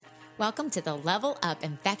Welcome to the Level Up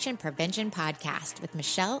Infection Prevention Podcast with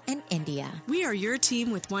Michelle and India. We are your team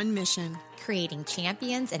with one mission: creating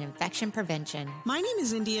champions in infection prevention. My name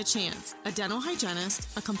is India Chance, a dental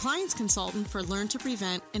hygienist, a compliance consultant for Learn to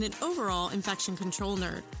Prevent, and an overall infection control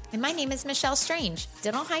nerd. And my name is Michelle Strange,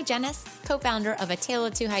 dental hygienist, co-founder of A Tale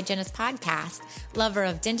of Two Hygienists podcast, lover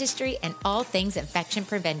of dentistry and all things infection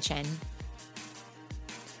prevention.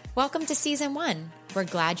 Welcome to Season 1. We're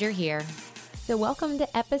glad you're here. So welcome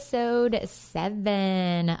to episode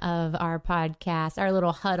 7 of our podcast, our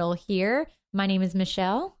little huddle here. My name is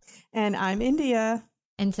Michelle. And I'm India.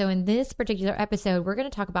 And so in this particular episode, we're going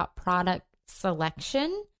to talk about product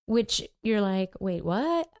selection, which you're like, wait,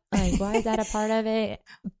 what? Like, why is that a part of it?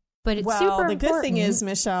 But it's super important. The good thing is,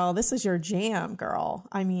 Michelle, this is your jam, girl.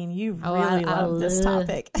 I mean, you really love this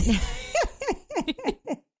topic.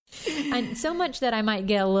 And so much that I might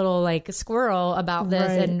get a little like squirrel about this,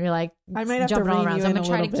 right. And you're like, I might have to rein around. You so I'm going to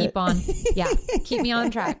try to keep on. Yeah. Keep me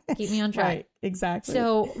on track. Keep me on track. Right. Exactly.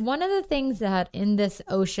 So one of the things that in this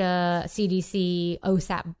OSHA, CDC,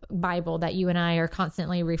 OSAP Bible that you and I are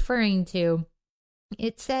constantly referring to,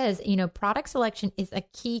 it says, product selection is a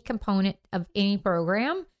key component of any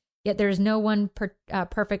program, yet there's no one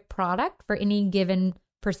perfect product for any given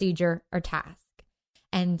procedure or task.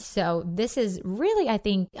 And so this is really, I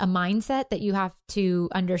think, a mindset that you have to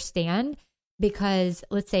understand, because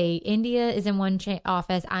let's say India is in one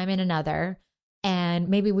office, I'm in another, and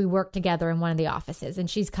maybe we work together in one of the offices, and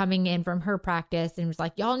she's coming in from her practice and was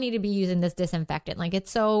like, y'all need to be using this disinfectant. Like,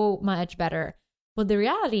 it's so much better. Well, the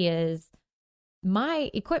reality is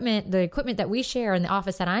my equipment, the equipment that we share in the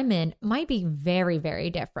office that I'm in, might be very, very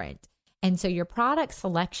different. And so your product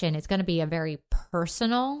selection is going to be a very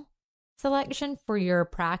personal selection for your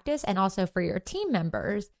practice and also for your team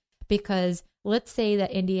members, because let's say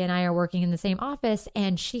that India and I are working in the same office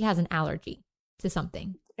and she has an allergy to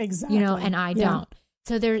something. Exactly. And I don't.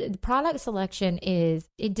 So the product selection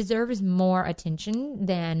it deserves more attention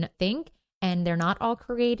than think, and they're not all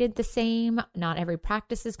created the same. Not every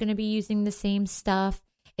practice is going to be using the same stuff.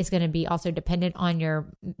 It's going to be also dependent on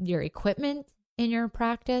your equipment in your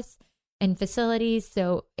practice and facilities.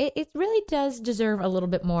 So it really does deserve a little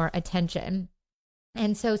bit more attention.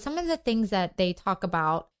 And so some of the things that they talk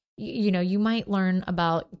about, you might learn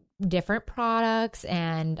about different products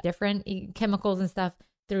and different chemicals and stuff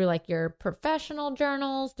through like your professional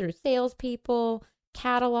journals, through salespeople,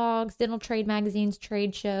 catalogs, dental trade magazines,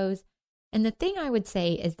 trade shows. And the thing I would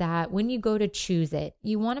say is that when you go to choose it,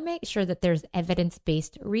 you want to make sure that there's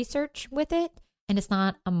evidence-based research with it and it's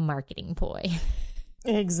not a marketing ploy.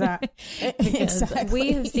 Exactly.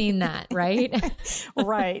 We have seen that, right?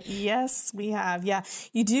 Right. Yes, we have. Yeah.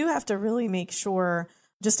 You do have to really make sure,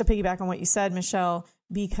 just to piggyback on what you said, Michelle,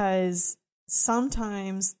 because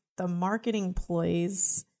sometimes the marketing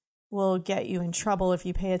ploys will get you in trouble if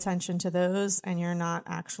you pay attention to those and you're not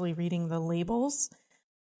actually reading the labels,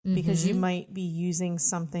 because you might be using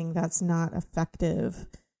something that's not effective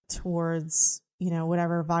towards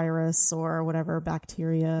whatever virus or whatever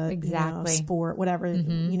bacteria, sport, whatever,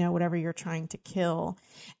 whatever you're trying to kill.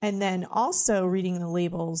 And then also reading the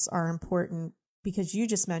labels are important, because you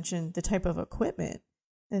just mentioned the type of equipment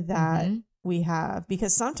that we have,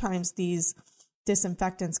 because sometimes these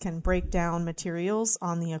disinfectants can break down materials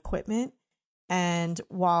on the equipment. And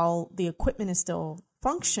while the equipment is still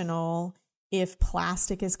functional, if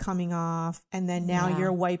plastic is coming off and then now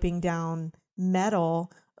you're wiping down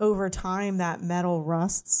metal, over time, that metal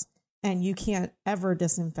rusts and you can't ever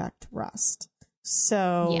disinfect rust.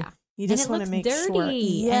 So you just want to make sure.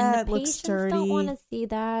 Yeah, it looks dirty. Don't want to see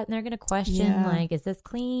that. And they're going to question, like, is this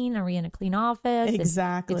clean? Are we in a clean office?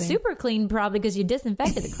 Exactly. It's super clean, probably, because you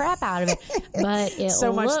disinfected the crap out of it. But it so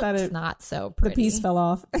looks much that it, not so pretty. The piece fell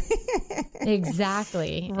off.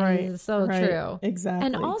 Exactly. Right. So true. Exactly.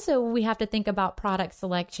 And also, we have to think about product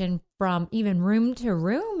selection from even room to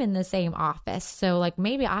room in the same office. So like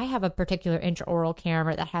maybe I have a particular intraoral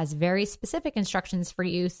camera that has very specific instructions for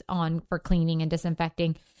use for cleaning and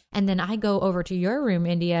disinfecting. And then I go over to your room,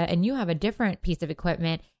 India, and you have a different piece of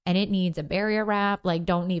equipment and it needs a barrier wrap. Like,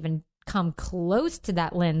 don't even come close to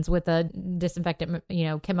that lens with a disinfectant,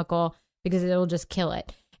 chemical, because it'll just kill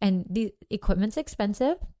it. And the equipment's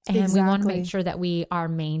expensive, and we want to make sure that we are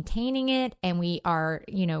maintaining it and we are,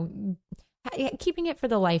 keeping it for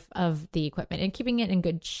the life of the equipment and keeping it in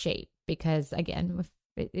good shape, because again,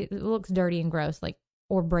 if it looks dirty and gross, like,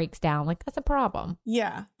 or breaks down, like, that's a problem.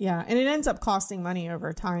 Yeah. And it ends up costing money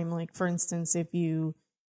over time. Like, for instance, if you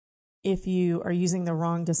are using the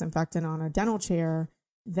wrong disinfectant on a dental chair,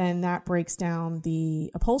 then that breaks down the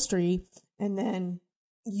upholstery, and then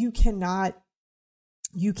you cannot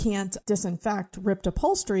you can't disinfect ripped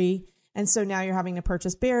upholstery. And so now you're having to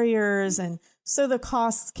purchase barriers. And so the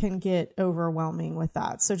costs can get overwhelming with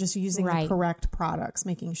that. So just using the correct products,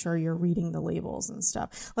 making sure you're reading the labels and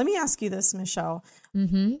stuff. Let me ask you this, Michelle.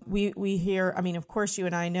 We hear, I mean, of course you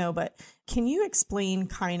and I know, but can you explain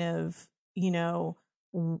kind of, you know,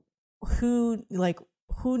 who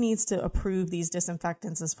needs to approve these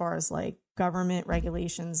disinfectants as far as like government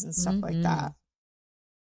regulations and stuff like that?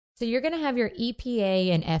 So you're going to have your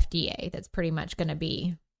EPA and FDA. That's pretty much going to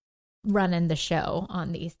be running the show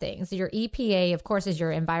on these things. Your EPA, of course, is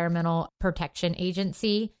your Environmental Protection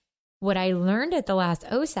Agency. What I learned at the last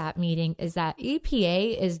OSAP meeting is that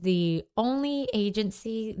EPA is the only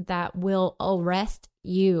agency that will arrest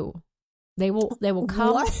you. They will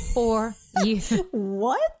come for you.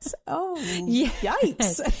 What? Oh, yes.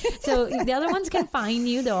 Yikes. So the other ones can fine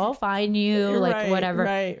you. They'll all fine you, like whatever.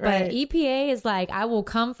 But EPA is like, I will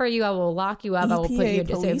come for you. I will lock you up. EPA, I will put you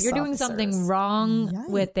to. So if you're doing something wrong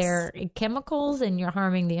with their chemicals and you're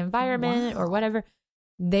harming the environment or whatever,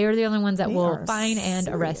 they're the only ones that will fine and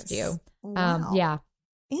arrest you. Yeah.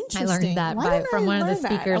 Interesting. I learned that from one of the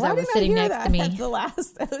speakers that was sitting next to me at the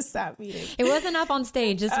last OSAP meeting. It wasn't up on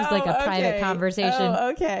stage. This was like a private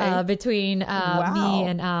conversation between me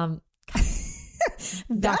and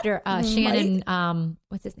Dr. Shannon.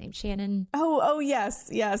 What's his name? Shannon. Oh, yes.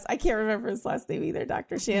 I can't remember his last name either.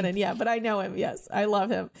 Dr. Shannon. Yeah, but I know him. Yes, I love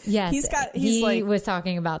him. Yes, he was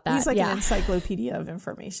talking about that. He's like an encyclopedia of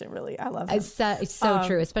information. Really, I love him. It's so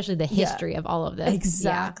true, especially the history of all of this.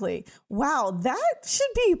 Exactly. Yeah. Wow, that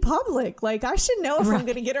should be public. Like I should know if I'm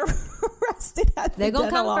going to get arrested at the dental office. They're going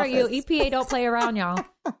to come for you. EPA don't play around, y'all.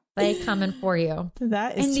 They coming for you.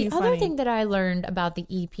 That is too funny. And the other thing that I learned about the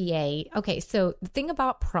EPA, okay, so the thing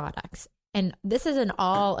about products, and this is in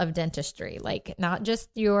all of dentistry, like not just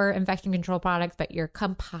your infection control products, but your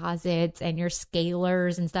composites and your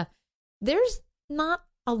scalers and stuff. There's not,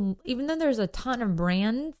 even though there's a ton of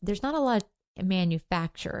brands, there's not a lot of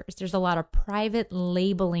manufacturers. There's a lot of private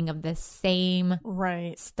labeling of the same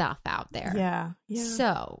stuff out there. Yeah.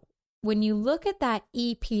 So when you look at that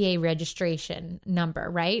EPA registration number,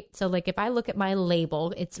 right? So like if I look at my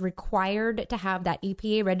label, it's required to have that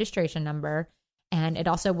EPA registration number. And it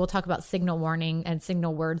also, we'll talk about signal warning and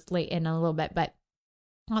signal words late in a little bit. But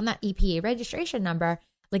on that EPA registration number,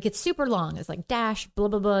 like it's super long. It's like dash, blah,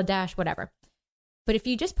 blah, blah, dash, whatever. But if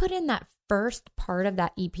you just put in that first part of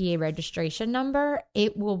that EPA registration number,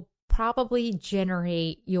 it will probably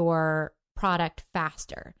generate your product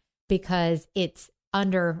faster because it's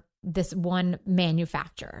under this one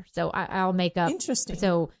manufacturer. So I'll make up. Interesting.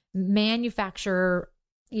 So manufacturer,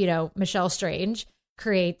 Michelle Strange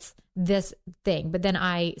creates this thing, but then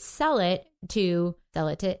I sell it to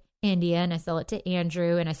India and I sell it to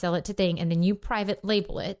Andrew and I sell it to Thing, and then you private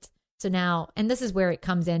label it. So now, and this is where it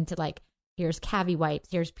comes into like, here's Cavi Wipes,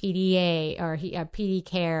 here's PDA or PD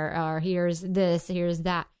Care, or here's this, here's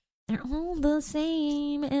that. They're all the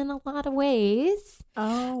same in a lot of ways.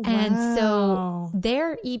 Oh, wow. And so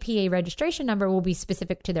their EPA registration number will be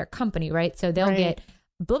specific to their company, right? So they'll get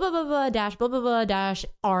blah, blah, blah, blah, dash, blah, blah, blah, dash,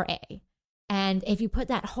 RA. And if you put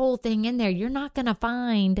that whole thing in there, you're not going to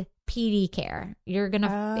find PD Care.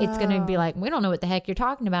 It's going to be like, we don't know what the heck you're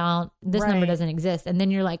talking about. This number doesn't exist. And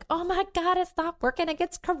then you're like, oh my God, it's not working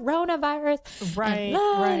against coronavirus. And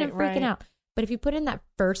I'm freaking out. But if you put in that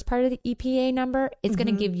first part of the EPA number, it's going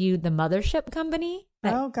to give you the mothership company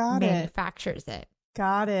that manufactures it.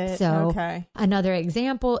 Got it. So another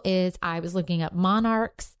example is I was looking up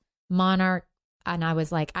Monarch, and I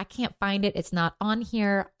was like, I can't find it. It's not on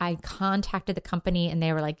here. I contacted the company and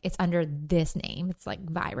they were like, it's under this name. It's like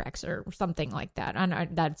Virex or something like that. I know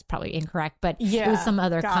that's probably incorrect, but it was some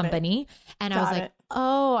other company. And I was like,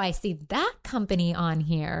 oh, I see that company on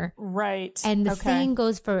here. Right. And the same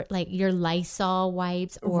goes for like your Lysol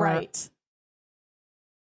wipes or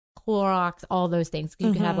Clorox, all those things.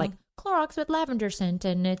 You can have like Clorox with lavender scent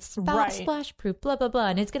and it's splash proof, blah, blah, blah.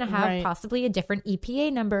 And it's going to have possibly a different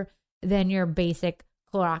EPA number than your basic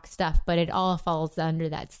Clorox stuff, but it all falls under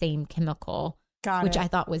that same chemical, which I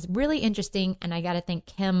thought was really interesting. And I got to thank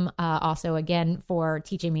Kim also again for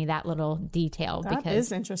teaching me that little detail. That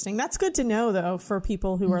is interesting. That's good to know though, for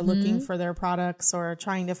people who are looking for their products or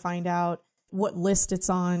trying to find out what list it's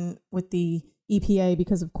on with the EPA,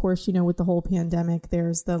 because of course, with the whole pandemic,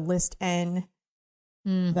 there's the list N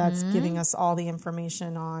that's giving us all the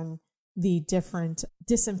information on the different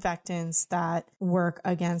disinfectants that work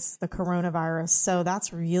against the coronavirus. So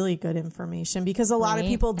that's really good information, because a lot of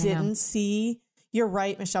people didn't see, you're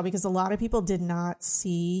right, Michelle, because a lot of people did not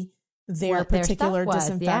see their what their particular stuff was.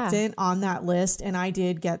 disinfectant on that list. And I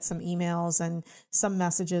did get some emails and some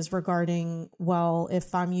messages regarding, well,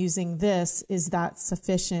 if I'm using this, is that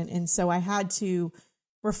sufficient? And so I had to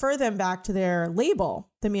refer them back to their label,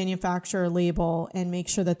 the manufacturer label, and make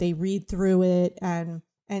sure that they read through it.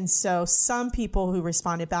 And so some people who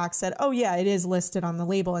responded back said, oh yeah, it is listed on the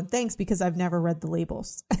label. And thanks, because I've never read the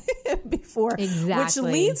labels before. Exactly.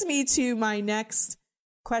 Which leads me to my next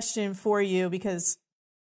question for you, because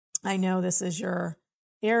I know this is your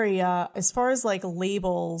area. As far as like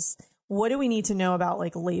labels, what do we need to know about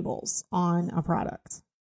like labels on a product?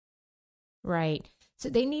 Right. So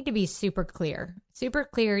they need to be super clear. Super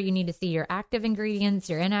clear. You need to see your active ingredients,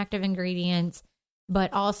 your inactive ingredients,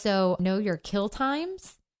 but also know your kill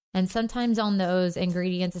times. And sometimes on those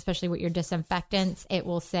ingredients, especially with your disinfectants, it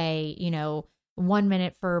will say, 1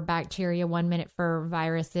 minute for bacteria, 1 minute for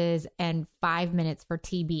viruses, and 5 minutes for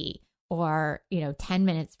TB, or, 10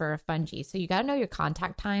 minutes for a fungi. So you got to know your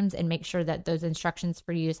contact times and make sure that those instructions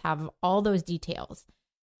for use have all those details.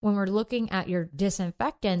 When we're looking at your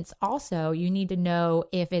disinfectants, also, you need to know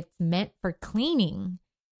if it's meant for cleaning,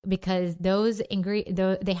 because those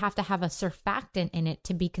ingredients, they have to have a surfactant in it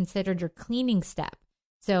to be considered your cleaning step.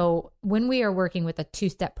 So when we are working with a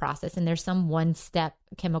two-step process, and there's some one-step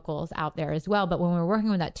chemicals out there as well, but when we're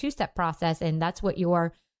working with that two-step process, and that's what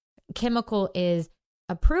your chemical is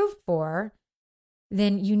approved for,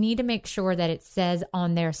 then you need to make sure that it says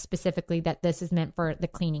on there specifically that this is meant for the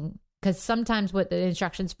cleaning. Because sometimes what the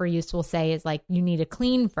instructions for use will say is like, you need to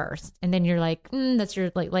clean first. And then you're like, that's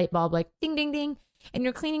your like light bulb, like ding, ding, ding. And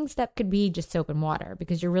your cleaning step could be just soap and water,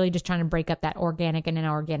 because you're really just trying to break up that organic and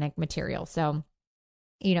inorganic material. So,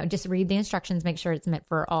 just read the instructions, make sure it's meant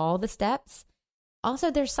for all the steps.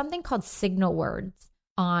 Also, there's something called signal words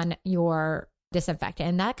on your disinfectant.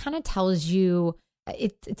 And that kind of tells you,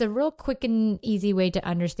 it's a real quick and easy way to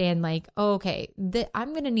understand, like, okay,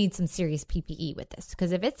 I'm going to need some serious PPE with this.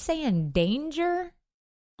 Because if it's saying danger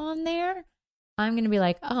on there, I'm going to be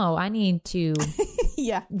like, oh, I need to,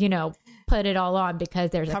 put it all on, because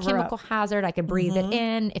there's a chemical hazard. I can breathe it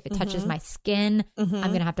in. If it touches my skin, I'm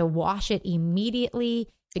going to have to wash it immediately.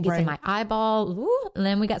 If it gets in my eyeball, and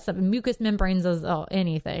then we got some mucous membranes,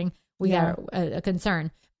 anything. We got a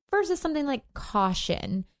concern. Versus something like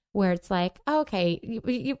caution, where it's like, okay,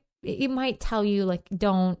 you might tell you, like,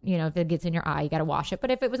 don't, if it gets in your eye, you got to wash it.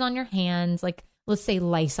 But if it was on your hands, like, let's say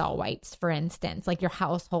Lysol wipes, for instance, like your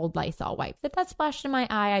household Lysol wipes. If that splashed in my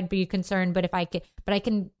eye, I'd be concerned. But I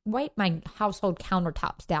can wipe my household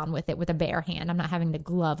countertops down with it with a bare hand. I'm not having to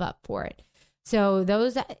glove up for it. So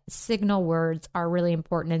those signal words are really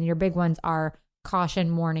important. And your big ones are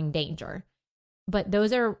caution, warning, danger. But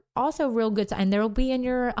those are also real good. And there will be in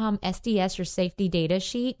your SDS, your safety data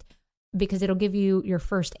sheet, because it'll give you your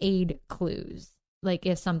first aid clues. Like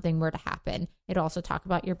if something were to happen, it'd also talk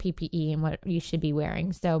about your PPE and what you should be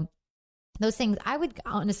wearing. So those things, I'd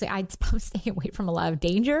probably stay away from a lot of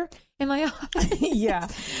danger in my office. Yeah.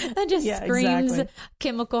 That just screams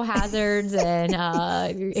chemical hazards and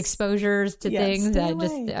exposures to things that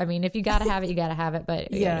if you got to have it, you got to have it.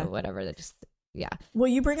 But whatever, that just... Yeah. Well,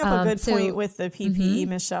 you bring up a good point with the PPE,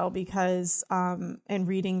 Michelle, because and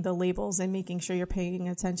reading the labels and making sure you're paying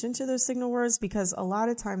attention to those signal words, because a lot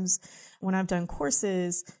of times when I've done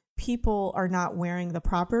courses, people are not wearing the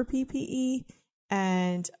proper PPE.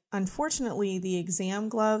 And unfortunately, the exam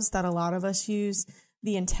gloves that a lot of us use,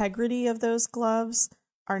 the integrity of those gloves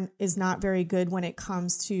is not very good when it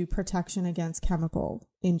comes to protection against chemical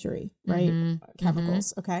injury, right?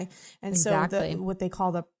 Chemicals. Okay. And so what they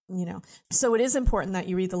call so it is important that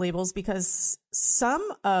you read the labels, because some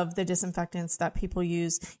of the disinfectants that people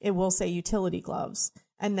use, it will say utility gloves.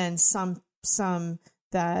 And then some of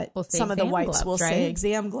the wipes will say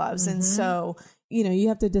exam gloves. And so, you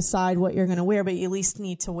have to decide what you're going to wear, but you at least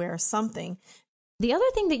need to wear something. The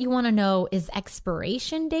other thing that you want to know is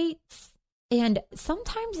expiration dates. And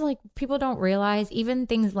sometimes, like, people don't realize, even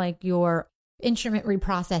things like your instrument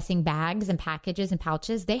reprocessing bags and packages and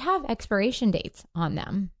pouches, they have expiration dates on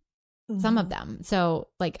them. Some of them. So,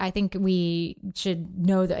 like, I think we should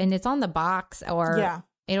know that, and it's on the box, or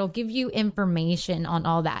it'll give you information on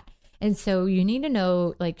all that. And so you need to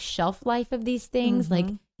know, like, shelf life of these things. Like,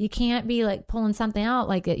 you can't be like pulling something out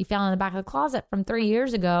like that you found in the back of the closet from 3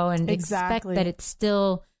 years ago and expect that it's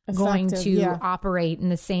still going to operate in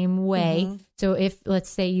the same way. So if, let's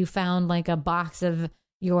say, you found like a box of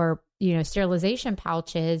your, sterilization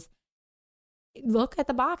pouches, look at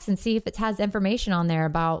the box and see if it has information on there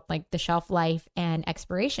about like the shelf life and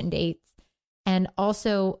expiration dates. And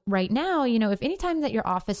also right now, if anytime that your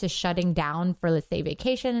office is shutting down for, let's say,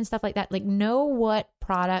 vacation and stuff like that, like, know what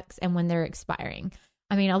products and when they're expiring.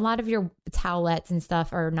 I mean, a lot of your towelettes and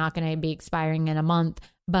stuff are not going to be expiring in a month,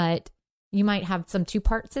 but you might have some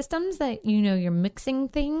 2-part systems that, you're mixing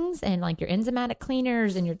things, and like your enzymatic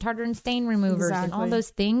cleaners and your tartar and stain removers and all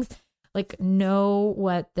those things. Like, know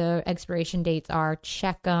what the expiration dates are,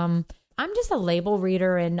 check them. I'm just a label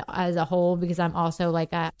reader and as a whole, because I'm also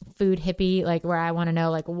like a food hippie, like where I want to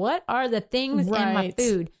know, like, what are the things in my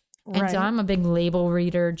food? And so I'm a big label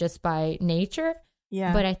reader just by nature.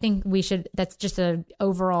 Yeah. But I think that's just an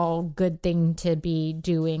overall good thing to be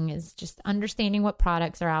doing, is just understanding what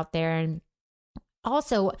products are out there. And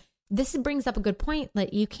also, this brings up a good point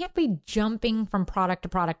that you can't be jumping from product to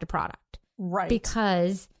product to product. Right.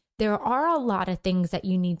 Because there are a lot of things that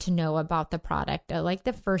you need to know about the product, like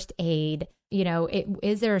the first aid.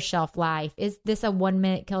 Is there a shelf life? Is this a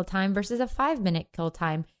 1-minute kill time versus a 5-minute kill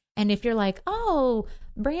time? And if you're like, oh,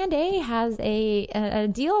 brand A has a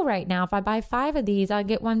deal right now. If I buy 5 of these, I'll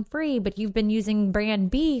get 1 free. But you've been using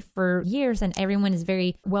brand B for years and everyone is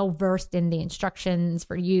very well versed in the instructions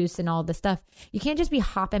for use and all this stuff. You can't just be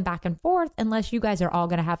hopping back and forth unless you guys are all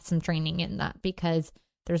going to have some training in that, because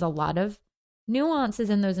there's a lot of nuances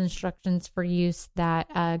in those instructions for use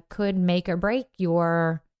that could make or break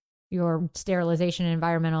your sterilization and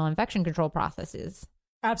environmental infection control processes.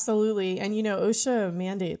 Absolutely. And, OSHA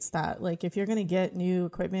mandates that, like, if you're going to get new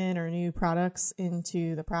equipment or new products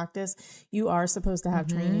into the practice, you are supposed to have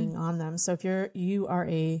training on them. So if you are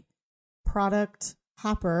a product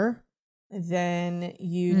hopper, then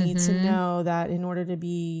you need to know that in order to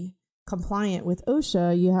be compliant with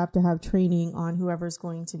OSHA, you have to have training on whoever's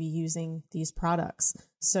going to be using these products.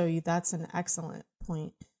 So that's an excellent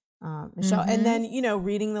point, Michelle. And then,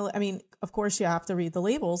 reading of course you have to read the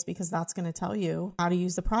labels, because that's going to tell you how to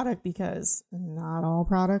use the product, because not all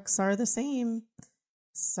products are the same.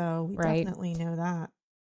 So we definitely know that.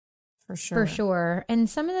 For sure. And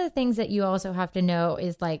some of the things that you also have to know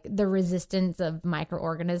is like the resistance of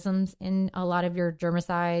microorganisms in a lot of your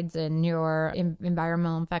germicides and your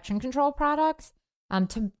environmental infection control products.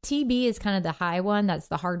 TB is kind of the high one. That's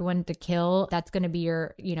the hard one to kill. That's going to be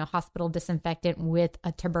your, hospital disinfectant with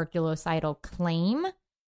a tuberculocidal claim.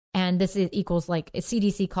 And this equals, like,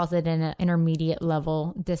 CDC calls it an intermediate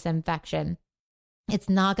level disinfection. It's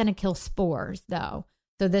not going to kill spores, though.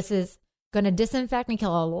 So this is going to disinfect and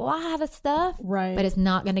kill a lot of stuff, right? But it's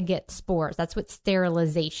not going to get spores. That's what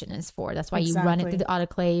sterilization is for. That's why you run it through the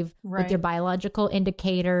autoclave with your biological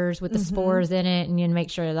indicators with the spores in it, and you make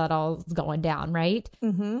sure that all is going down, right?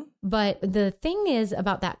 But the thing is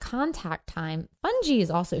about that contact time, fungi is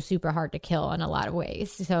also super hard to kill in a lot of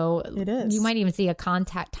ways. So it is. You might even see a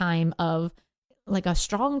contact time of like a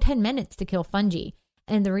strong 10 minutes to kill fungi.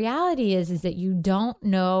 And the reality is that you don't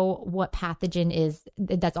know what pathogen is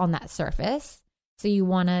that's on that surface. So you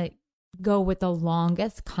want to go with the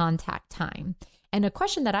longest contact time. And a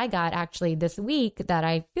question that I got actually this week that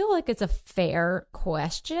I feel like it's a fair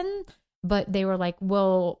question, but they were like,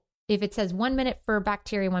 well, if it says 1 minute for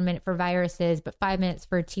bacteria, 1 minute for viruses, but 5 minutes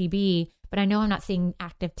for TB, but I know I'm not seeing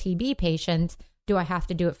active TB patients, do I have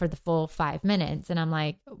to do it for the full 5 minutes? And I'm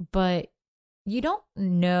like, but you don't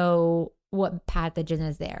know what pathogen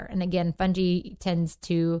is there. And again, fungi tends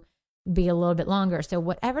to be a little bit longer. So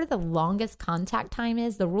whatever the longest contact time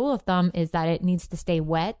is, the rule of thumb is that it needs to stay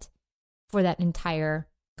wet for that entire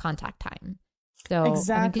contact time. So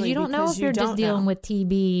because you don't know if you're just dealing with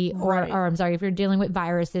TB or I'm sorry, if you're dealing with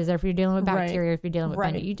viruses or if you're dealing with bacteria, or if you're dealing with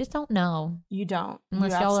fungi, you just don't know. You don't.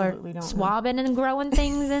 Unless y'all are swabbing and growing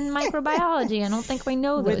things in microbiology. I don't think we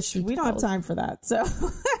know those. We don't have time for that. So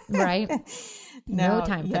No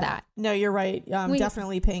time for that. No, you're right.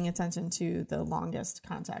 Definitely paying attention to the longest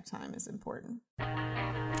contact time is important.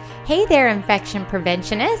 Hey there, infection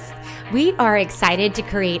preventionists. We are excited to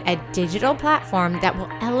create a digital platform that will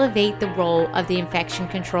elevate the role of the infection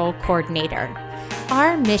control coordinator.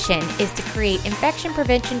 Our mission is to create infection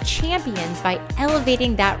prevention champions by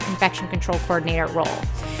elevating that infection control coordinator role.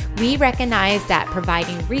 We recognize that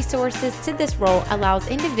providing resources to this role allows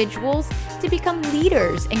individuals to become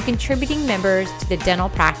leaders and contributing members to the dental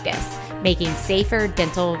practice, making safer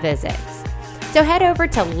dental visits. So head over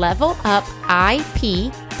to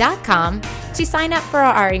levelupip.com to sign up for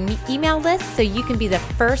our email list so you can be the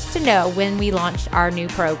first to know when we launch our new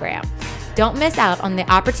program. Don't miss out on the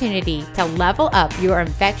opportunity to level up your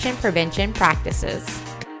infection prevention practices.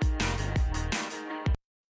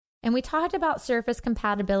 And we talked about surface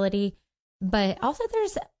compatibility, but also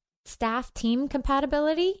there's staff team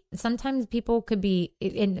compatibility. Sometimes people could be,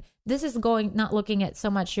 and this is not looking at so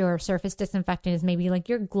much your surface disinfectant as maybe like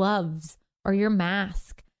your gloves or your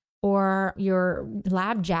mask or your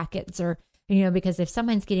lab jackets or because if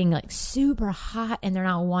someone's getting like super hot and they're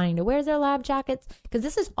not wanting to wear their lab jackets, because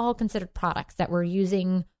this is all considered products that we're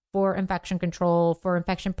using for infection control, for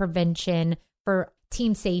infection prevention, for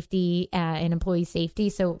team safety and employee safety.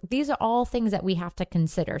 So these are all things that we have to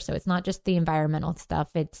consider. So it's not just the environmental stuff.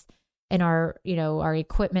 It's in our, our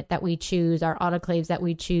equipment that we choose, our autoclaves that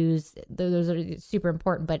we choose. Those are super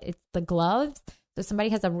important, but it's the gloves. So somebody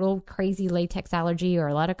has a real crazy latex allergy or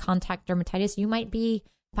a lot of contact dermatitis, you might be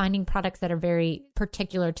finding products that are very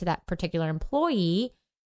particular to that particular employee.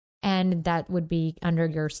 And that would be under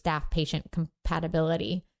your staff patient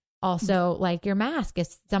compatibility. Also, like your mask,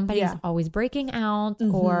 if somebody's always breaking out,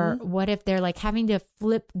 or what if they're like having to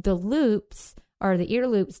flip the loops or the ear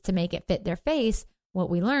loops to make it fit their face? What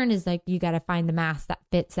we learn is like you got to find the mask that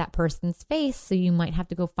fits that person's face. So you might have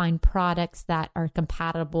to go find products that are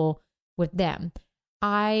compatible with them.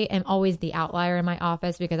 I am always the outlier in my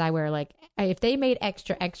office because I wear like, if they made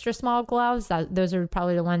extra small gloves, those are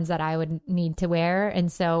probably the ones that I would need to wear.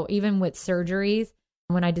 And so even with surgeries,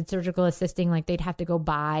 when I did surgical assisting, like they'd have to go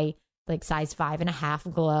buy like size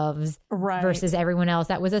 5.5 gloves versus everyone else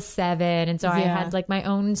that was a 7. And so I had like my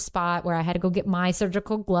own spot where I had to go get my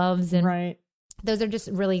surgical gloves. And those are just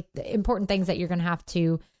really important things that you're going to have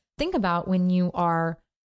to think about when you are,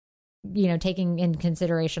 taking in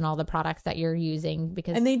consideration all the products that you're using,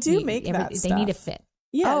 because and they do make that stuff. They need to fit.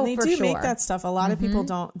 Yeah, and they do make that stuff. A lot of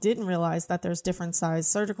people didn't realize that there's different size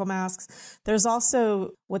surgical masks. There's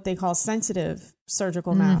also what they call sensitive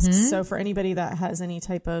surgical masks. So for anybody that has any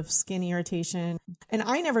type of skin irritation, and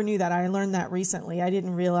I never knew that. I learned that recently. I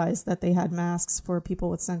didn't realize that they had masks for people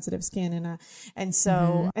with sensitive skin, and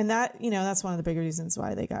so and that that's one of the big reasons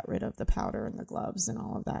why they got rid of the powder and the gloves and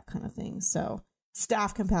all of that kind of thing. So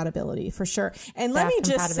staff compatibility for sure. And let me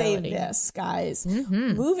just say this, guys,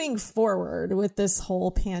 moving forward with this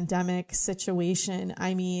whole pandemic situation,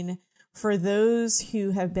 I mean, for those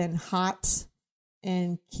who have been hot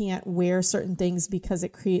and can't wear certain things because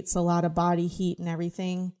it creates a lot of body heat and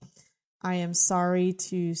everything, I am sorry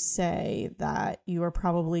to say that you are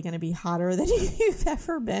probably going to be hotter than you've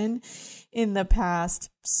ever been in the past.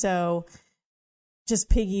 So just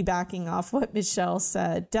piggybacking off what Michelle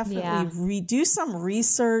said, definitely do some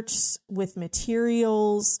research with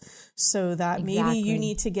materials so that maybe you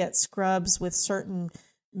need to get scrubs with certain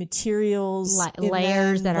materials,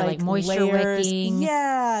 layers that are like moisture wicking.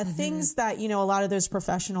 Yeah, things that, a lot of those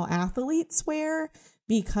professional athletes wear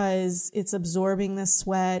because it's absorbing the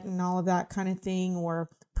sweat and all of that kind of thing, or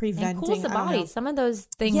preventing. It cools the body. Some of those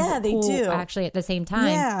things they do actually at the same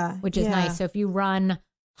time, which is nice. So if you run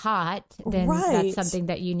hot, then that's something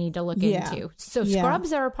that you need to look into. So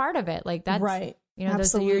scrubs are a part of it. Like that's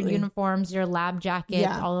those are your uniforms, your lab jacket,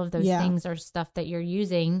 all of those things are stuff that you're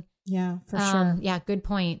using. Yeah, for sure. Yeah, good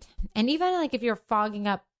point. And even like if you're fogging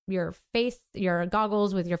up your face, your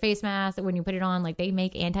goggles with your face mask, when you put it on, like they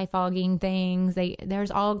make anti-fogging things.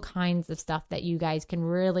 There's all kinds of stuff that you guys can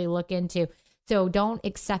really look into. So don't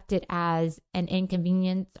accept it as an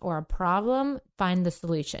inconvenience or a problem. Find the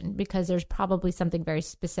solution, because there's probably something very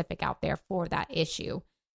specific out there for that issue.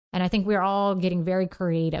 And I think we're all getting very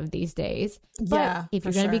creative these days. But if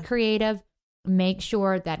you're going to be creative, make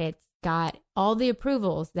sure that it's got all the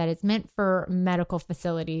approvals, that it's meant for medical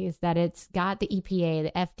facilities, that it's got the EPA,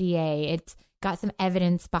 the FDA, it's got some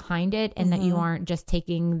evidence behind it, and that you aren't just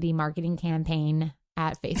taking the marketing campaign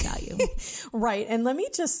at face value. Right. And let me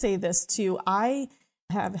just say this too. I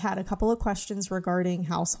have had a couple of questions regarding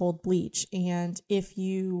household bleach. And if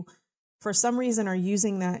you, for some reason, are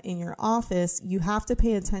using that in your office, you have to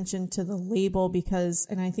pay attention to the label because,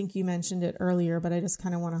 and I think you mentioned it earlier, but I just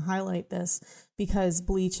kind of want to highlight this because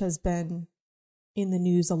bleach has been in the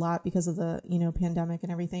news a lot because of the, pandemic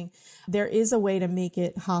and everything. There is a way to make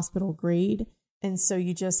it hospital grade. And so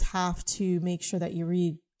you just have to make sure that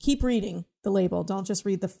you keep reading the label. Don't just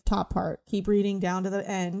read the top part. Keep reading down to the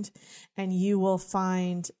end, and you will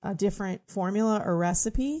find a different formula or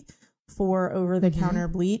recipe for over-the-counter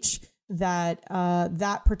bleach that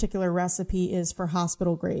particular recipe is for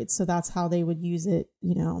hospital grade. So that's how they would use it,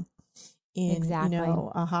 in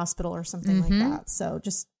a hospital or something like that. So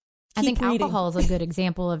just I think reading. Alcohol is a good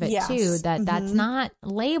example of it too. That's not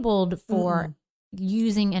labeled for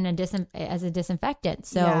using as a disinfectant.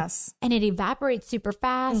 So, and it evaporates super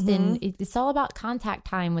fast, and it's all about contact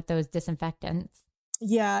time with those disinfectants.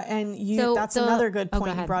 Yeah. And that's another good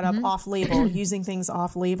point you brought up, off label. Using things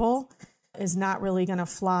off label is not really going to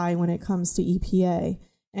fly when it comes to EPA.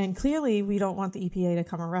 And clearly we don't want the EPA to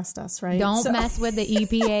come arrest us, right? Don't mess with the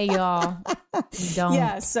EPA, y'all. Don't.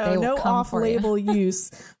 Yeah, so no off-label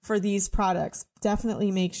use for these products.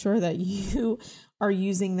 Definitely make sure that you are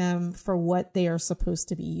using them for what they are supposed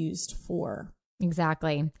to be used for.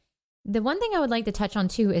 Exactly. The one thing I would like to touch on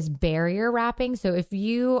too is barrier wrapping. So if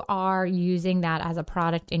you are using that as a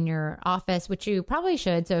product in your office, which you probably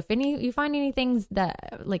should. So if you find any things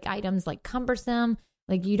that like items like cumbersome,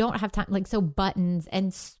 like you don't have time, like so buttons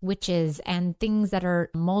and switches and things that are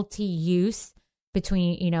multi-use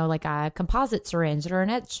between, you know, like a composite syringe or an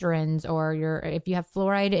etch syringe, or if you have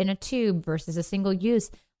fluoride in a tube versus a single use,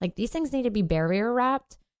 like these things need to be barrier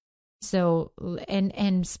wrapped. So,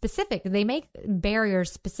 and specific, they make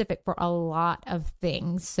barriers specific for a lot of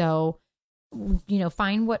things. So, you know,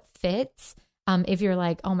 find what fits. If you're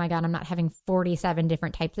like, oh my God, I'm not having 47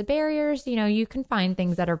 different types of barriers, you know, you can find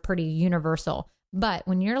things that are pretty universal. But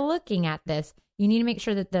when you're looking at this, you need to make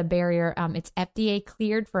sure that the barrier, it's FDA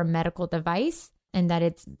cleared for a medical device and that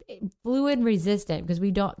it's fluid resistant, because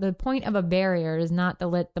the point of a barrier is not to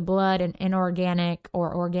let the blood and inorganic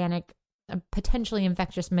or organic, potentially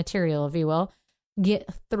infectious material, if you will, get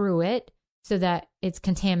through it so that it's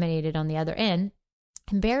contaminated on the other end.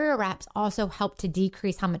 And barrier wraps also help to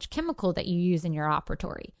decrease how much chemical that you use in your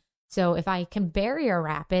operatory. So if I can barrier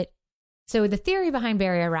wrap it, so the theory behind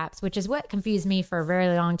barrier wraps, which is what confused me for a very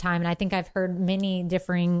long time, and I think I've heard many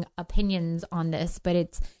differing opinions on this, but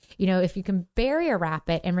it's, you know, if you can barrier wrap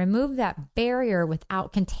it and remove that barrier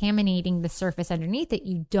without contaminating the surface underneath it,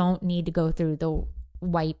 you don't need to go through the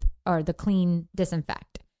wipe or the clean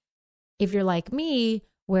disinfect. If you're like me,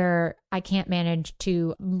 where I can't manage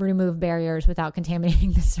to remove barriers without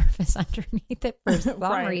contaminating the surface underneath it for some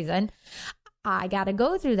Right. reason, I got to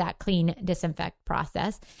go through that clean disinfect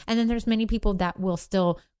process. And then there's many people that will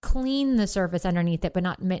still clean the surface underneath it, but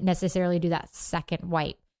not necessarily do that second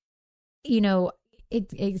wipe. You know,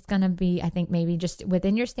 it's going to be, I think, maybe just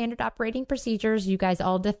within your standard operating procedures. You guys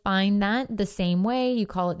all define that the same way. You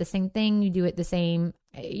call it the same thing. You do it the same,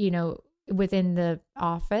 you know, within the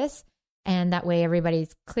office. And that way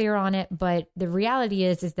everybody's clear on it. But the reality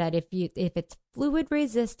is that if it's fluid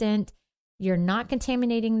resistant, you're not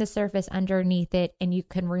contaminating the surface underneath it, and you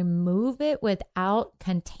can remove it without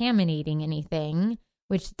contaminating anything,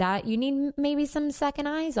 which that you need maybe some second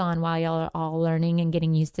eyes on while y'all are all learning and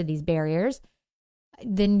getting used to these barriers,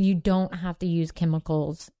 then you don't have to use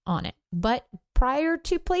chemicals on it. But prior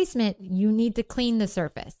to placement, you need to clean the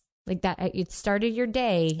surface. Like that, it started your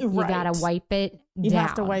day. You Right. got to wipe it down. You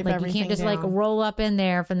have to wipe like everything you can't just down. like roll up in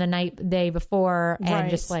there from the day before and Right.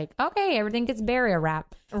 just like, okay, everything gets barrier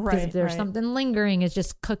wrapped. Because Right, if there's right. something lingering, it's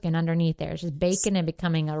just cooking underneath there. It's just baking and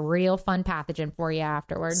becoming a real fun pathogen for you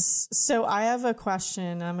afterwards. So I have a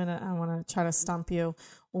question. I want to try to stump you.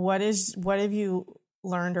 What have you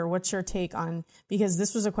learned, or what's your take on, because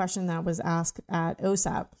this was a question that was asked at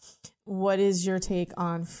OSAP. What is your take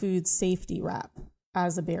on food safety wrap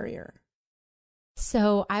as a barrier?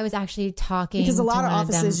 So I was actually talking Because a lot to of one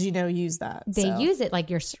them. offices, use that. They so. use it like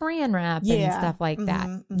your saran wrap and Yeah. stuff like that.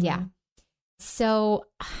 Mhm, mhm. Yeah. So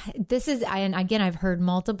this is, and again, I've heard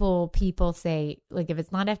multiple people say, like, if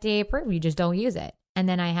it's not FDA approved, you just don't use it. And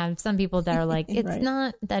then I have some people that are like, it's Right.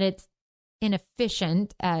 not that it's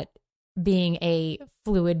inefficient at being a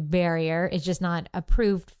fluid barrier. It's just not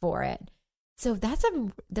approved for it. So that's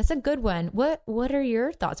a good one. What are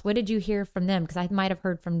your thoughts? What did you hear from them? Because I might have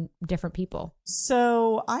heard from different people.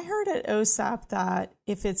 So I heard at OSAP that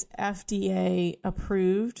if it's FDA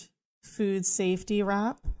approved food safety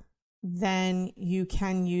wrap, then you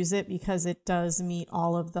can use it because it does meet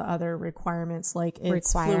all of the other requirements, like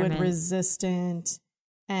it's fluid resistant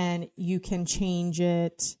and you can change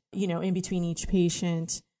it, in between each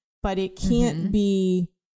patient, but it can't be,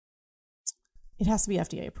 it has to be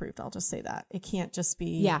FDA approved. I'll just say that. It can't just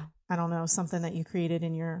be, I don't know, something that you created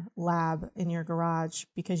in your lab, in your garage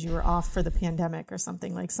because you were off for the pandemic or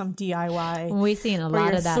something, like some DIY. We've seen a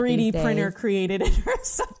lot of that. 3D printer created it or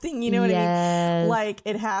something, you know what I mean? Yes. Like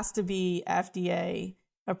it has to be FDA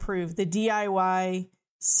approved. The DIY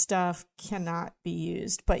stuff cannot be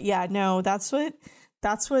used. But yeah, no, that's what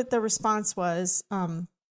the response was.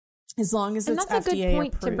 As long as it's FDA approved. And that's a good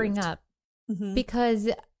point to bring up because,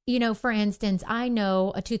 for instance, I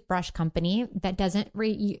know a toothbrush company that doesn't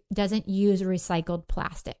use recycled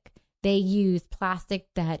plastic. They use plastic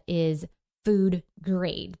that is food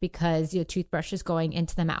grade because your toothbrush is going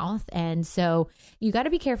into the mouth. And so you got to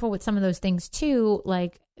be careful with some of those things too,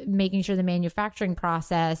 like making sure the manufacturing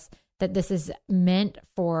process that this is meant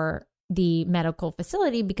for the medical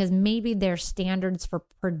facility, because maybe their standards for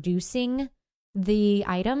producing the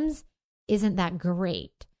items isn't that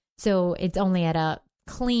great. So it's only at a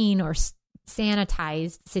clean or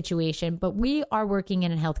sanitized situation, but we are working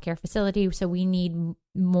in a healthcare facility, so we need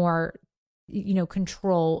more,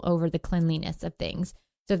 control over the cleanliness of things.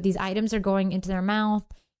 So if these items are going into their mouth,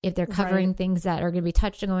 if they're covering things that are going to be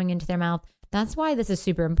touched and going into their mouth, that's why this is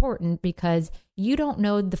super important, because you don't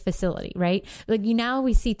know the facility, right? Like now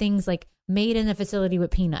we see things like made in a facility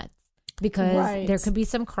with peanuts, because there could be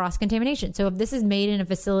some cross contamination. So if this is made in a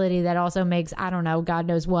facility that also makes, I don't know, God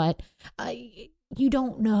knows what, you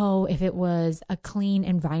don't know if it was a clean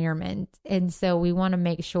environment. And so we want to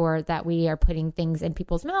make sure that we are putting things in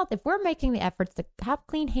people's mouth. If we're making the efforts to have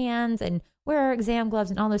clean hands and wear exam gloves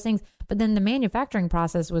and all those things, but then the manufacturing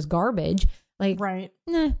process was garbage, like,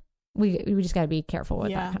 we just got to be careful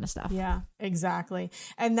with that kind of stuff. Yeah, exactly.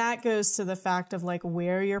 And that goes to the fact of like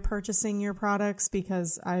where you're purchasing your products,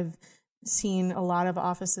 because I've seen a lot of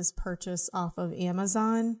offices purchase off of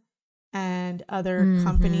Amazon and other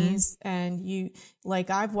companies. And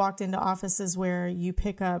I've walked into offices where you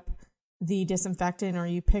pick up the disinfectant or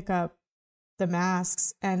you pick up the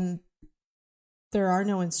masks and there are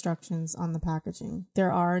no instructions on the packaging.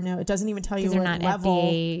 It doesn't even tell you what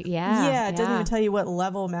level. FDA, it doesn't even tell you what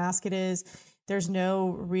level mask it is. There's no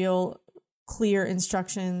real clear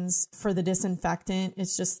instructions for the disinfectant.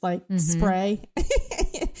 It's just like spray.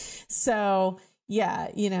 So yeah,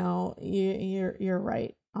 you're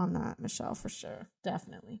right on that, Michelle, for sure.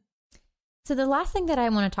 Definitely. So the last thing that I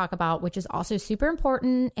want to talk about, which is also super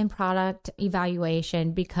important in product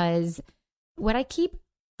evaluation, because what I keep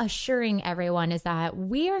assuring everyone is that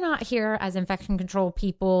we are not here as infection control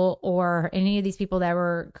people or any of these people that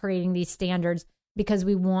were creating these standards because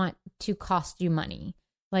we want to cost you money.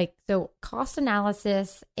 So cost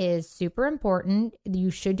analysis is super important. You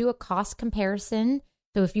should do a cost comparison.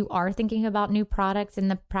 So if you are thinking about new products in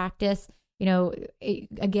the practice,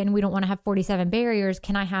 again, we don't want to have 47 barriers.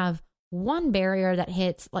 Can I have one barrier that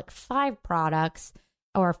hits like 5 products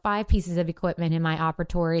or 5 pieces of equipment in my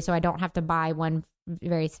operatory, so I don't have to buy one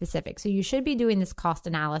very specific? So you should be doing this cost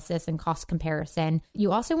analysis and cost comparison.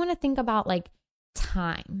 You also want to think about like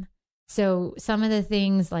time. So some of the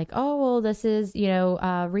things like, this is,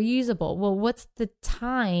 reusable. Well, what's the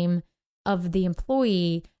time of the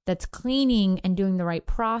employee that's cleaning and doing the right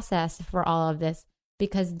process for all of this?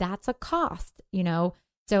 Because that's a cost,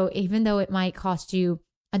 So even though it might cost you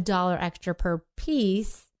 $1 extra per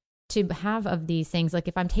piece to have of these things, like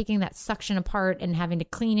if I'm taking that suction apart and having to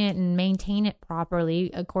clean it and maintain it properly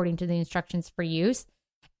according to the instructions for use,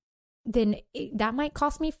 then that might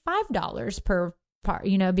cost me $5 per part,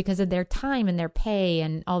 because of their time and their pay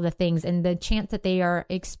and all the things and the chance that they are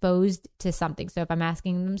exposed to something. So if I'm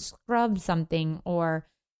asking them to scrub something or,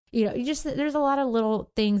 there's a lot of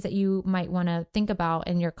little things that you might want to think about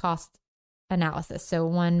in your cost analysis. So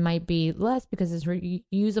one might be less because it's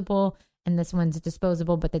reusable and this one's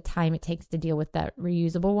disposable, but the time it takes to deal with that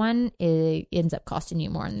reusable one, it ends up costing you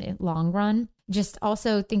more in the long run. Just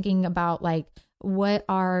also thinking about like, what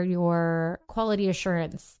are your quality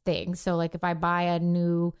assurance things? So like if I buy a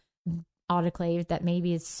new autoclave that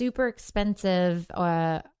maybe is super expensive,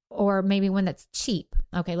 or maybe one that's cheap.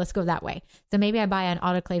 Okay, let's go that way. So maybe I buy an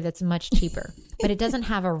autoclave that's much cheaper, but it doesn't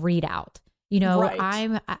have a readout.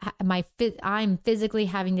 I'm physically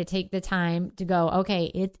having to take the time to go,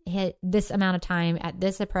 okay, it hit this amount of time at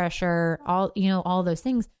this pressure, all those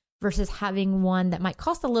things, versus having one that might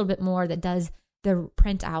cost a little bit more that does the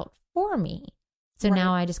printout for me. So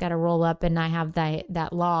now I just got to roll up and I have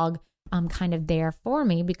that log kind of there for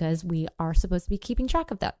me, because we are supposed to be keeping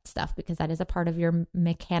track of that stuff, because that is a part of your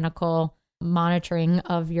mechanical monitoring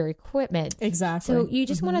of your equipment. Exactly. So you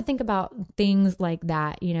just want to think about things like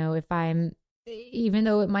that. Even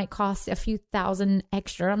though it might cost a few thousand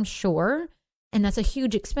extra, I'm sure, and that's a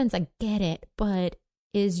huge expense, I get it, but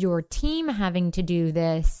is your team having to do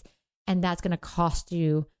this? And that's going to cost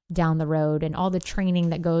you down the road, and all the training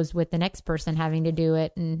that goes with the next person having to do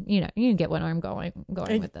it. And, you can get where I'm going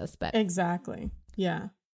with this, but exactly. Yeah.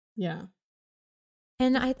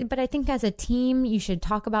 And I think as a team, you should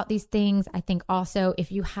talk about these things. I think also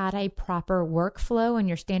if you had a proper workflow and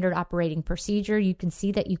your standard operating procedure, you can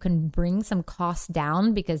see that you can bring some costs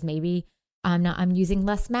down, because maybe I'm using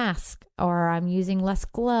less mask or I'm using less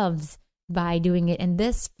gloves by doing it in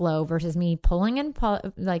this flow versus me pulling and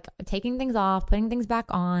taking things off, putting things back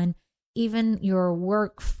on. Even your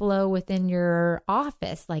workflow within your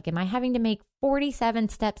office, like, am I having to make 47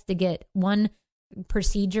 steps to get one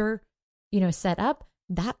procedure, set up?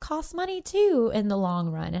 That costs money too in the long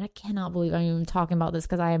run. And I cannot believe I'm even talking about this,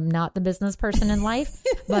 because I am not the business person in life,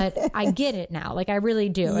 but I get it now. Like I really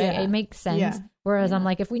do. Yeah. It makes sense. Yeah. Whereas I'm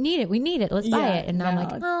like, if we need it, we need it. Let's buy it. And I'm like,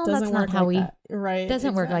 that's not how right.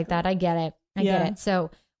 Doesn't work like that. I get it. I get it.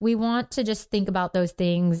 So we want to just think about those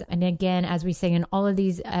things. And again, as we say in all of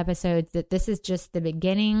these episodes, that this is just the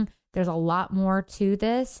beginning. There's a lot more to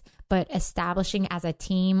this, but establishing as a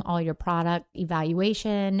team all your product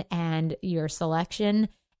evaluation and your selection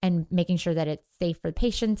and making sure that it's safe for the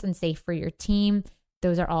patients and safe for your team,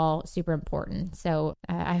 those are all super important. So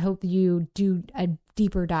I hope you do a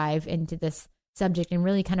deeper dive into this subject and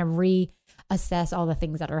really kind of reassess all the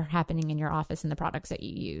things that are happening in your office and the products that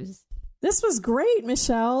you use. This was great,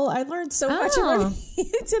 Michelle. I learned so much about you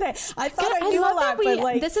today. I thought I knew a lot, but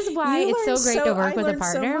like, this is why it's so great to work with a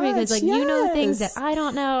partner, because like you know the things that I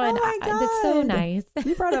don't know, and it's so nice.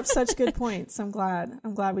 You brought up such good points. I'm glad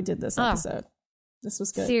we did this episode. This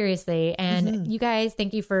was good. Seriously. And you guys,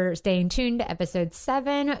 thank you for staying tuned to episode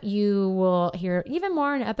 7. You will hear even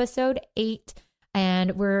more in episode 8.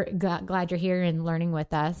 And we're glad you're here and learning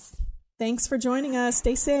with us. Thanks for joining us.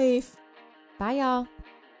 Stay safe. Bye, y'all.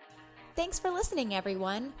 Thanks for listening,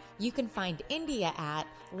 everyone. You can find India at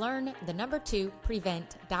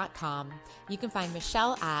learn2prevent.com. You can find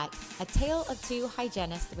Michelle at a tale of two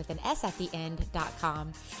hygienists with an S at the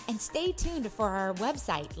end.com. And stay tuned for our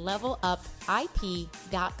website,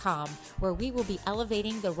 levelupip.com, where we will be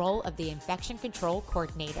elevating the role of the infection control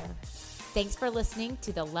coordinator. Thanks for listening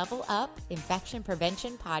to the Level Up Infection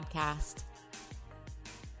Prevention Podcast.